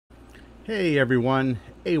Hey everyone,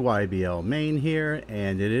 AYBL Maine here,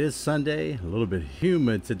 and it is Sunday, a little bit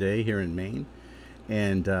humid today here in Maine,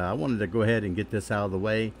 and I wanted to go ahead and get this out of the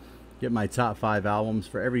way, get my top 5 albums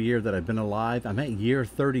for every year that I've been alive. I'm at year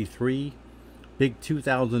 33, big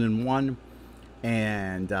 2001,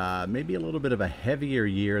 and maybe a little bit of a heavier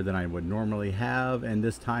year than I would normally have in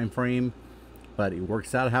this time frame, but it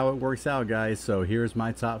works out how it works out, guys. So here's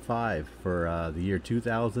my top 5 for the year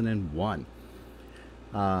 2001.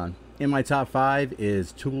 In my top 5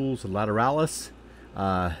 is Tool's Lateralus.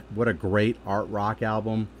 What a great art rock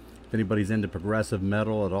album. If anybody's into progressive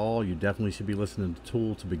metal at all, you definitely should be listening to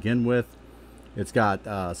Tool to begin with. It's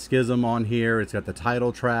got Schism on here. It's got the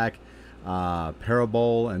title track,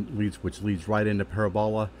 Parabole, which leads right into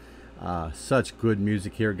Parabola. Such good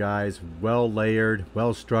music here, guys. Well layered,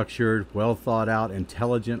 well structured, well thought out,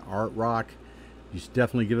 intelligent art rock. You should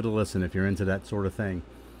definitely give it a listen if you're into that sort of thing.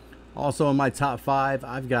 Also in my top 5,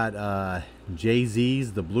 I've got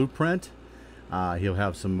Jay-Z's The Blueprint. He'll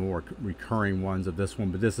have some more recurring ones of this one,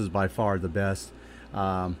 but this is by far the best.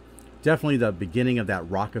 Definitely the beginning of that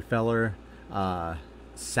Rockefeller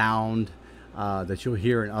sound that you'll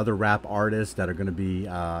hear in other rap artists that are going to be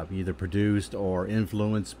either produced or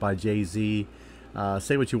influenced by Jay-Z.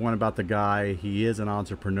 Say what you want about the guy. He is an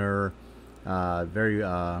entrepreneur,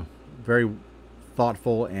 very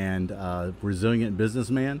thoughtful and resilient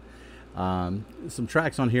businessman. Some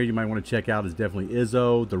tracks on here you might want to check out is definitely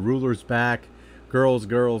Izzo, The Ruler's Back, Girls,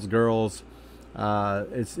 Girls, Girls.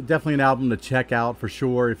 It's definitely an album to check out for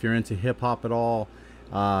sure if you're into hip-hop at all.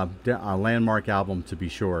 A landmark album to be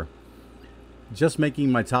sure. Just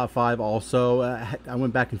making my top 5 also. I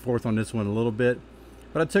went back and forth on this one a little bit,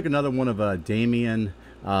 but I took another one of Damien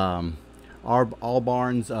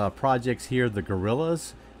Albarn's projects here, the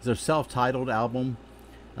Gorillaz. It's their self-titled album.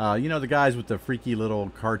 You know, the guys with the freaky little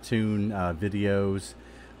cartoon videos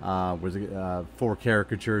with 4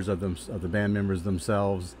 caricatures of the band members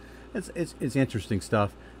themselves. It's interesting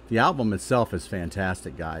stuff. The album itself is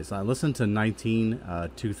fantastic, guys. I listened to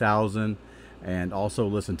 2000 and also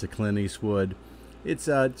listened to Clint Eastwood. It's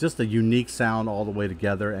just a unique sound all the way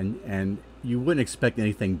together, and you wouldn't expect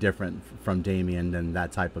anything different from Damien than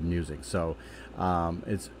that type of music. So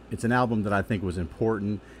it's an album that I think was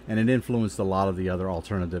important, and it influenced a lot of the other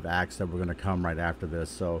alternative acts that were going to come right after this.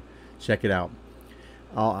 So check it out.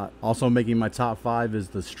 Also making my top 5 is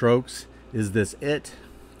The Strokes. Is This It?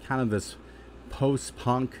 Kind of this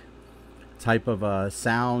post-punk type of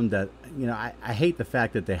sound that, you know, I hate the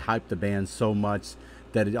fact that they hype the band so much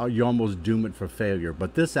that you almost doom it for failure.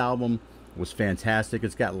 But this album was fantastic.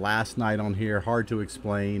 It's got Last Night on here, hard to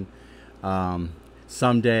explain.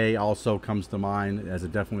 Someday also comes to mind as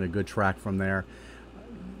definitely a good track from there.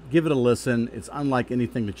 Give it a listen. It's unlike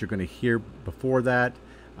anything that you're going to hear before that,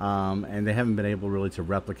 and they haven't been able really to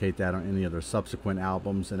replicate that on any other subsequent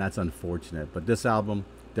albums, and that's unfortunate. But this album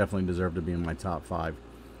definitely deserved to be in my top 5.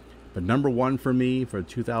 But number 1 for me for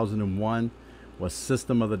 2001 was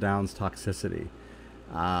System of a Down's Toxicity.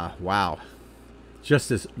 Wow. Just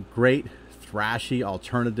this great thrashy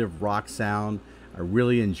alternative rock sound. I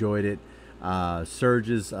really enjoyed it.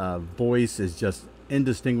 Serge's voice is just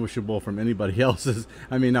indistinguishable from anybody else's.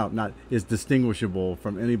 I mean, no, not is distinguishable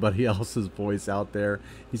from anybody else's voice out there.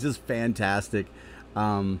 He's just fantastic.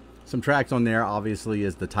 Some tracks on there obviously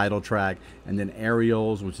is the title track, and then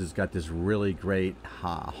Aerials, which has got this really great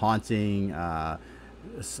haunting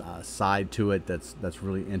side to it that's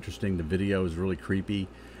really interesting. The video is really creepy.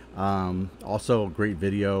 Also a great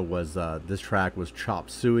video was this track was Chop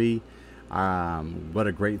Suey. What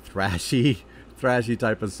a great thrashy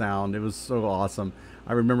type of sound. It was so awesome.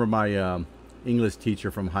 I remember my English teacher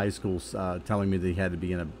from high school telling me that he had to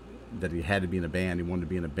be in a band. He wanted to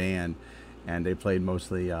be in a band, and they played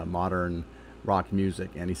mostly modern rock music,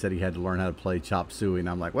 and he said he had to learn how to play Chop Suey, and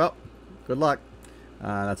I'm like, well, good luck.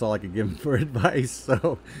 That's all I could give him for advice.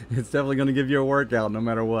 So it's definitely going to give you a workout no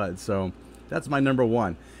matter what. So that's my number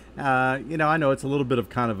 1. You know, I know it's a little bit of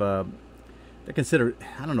kind of a, they consider,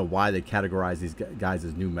 I don't know why they categorize these guys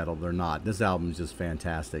as new metal. They're not. This album is just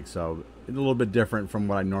fantastic. So it's a little bit different from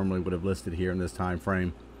what I normally would have listed here in this time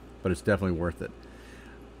frame, but it's definitely worth it.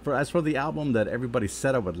 As for the album that everybody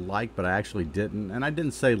said I would like, but I actually didn't, and I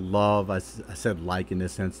didn't say love, I said like in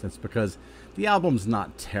this instance, because the album's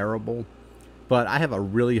not terrible, but I have a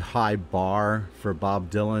really high bar for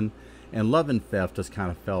Bob Dylan, and Love and Theft just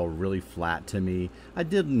kind of fell really flat to me. I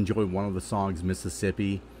did enjoy one of the songs,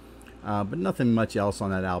 Mississippi, but nothing much else on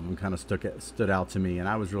that album kind of stood out to me, and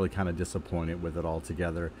I was really kind of disappointed with it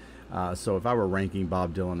altogether. So if I were ranking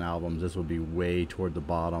Bob Dylan albums, this would be way toward the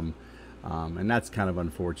bottom. And that's kind of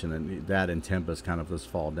unfortunate. That and Tempest kind of just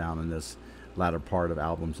fall down in this latter part of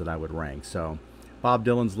albums that I would rank. So Bob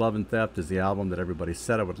Dylan's Love and Theft is the album that everybody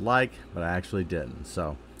said I would like, but I actually didn't.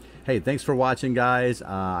 So hey, thanks for watching, guys.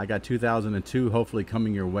 I got 2002 hopefully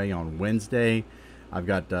coming your way on Wednesday. I've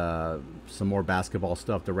got some more basketball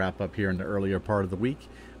stuff to wrap up here in the earlier part of the week,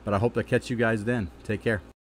 but I hope to catch you guys then. Take care.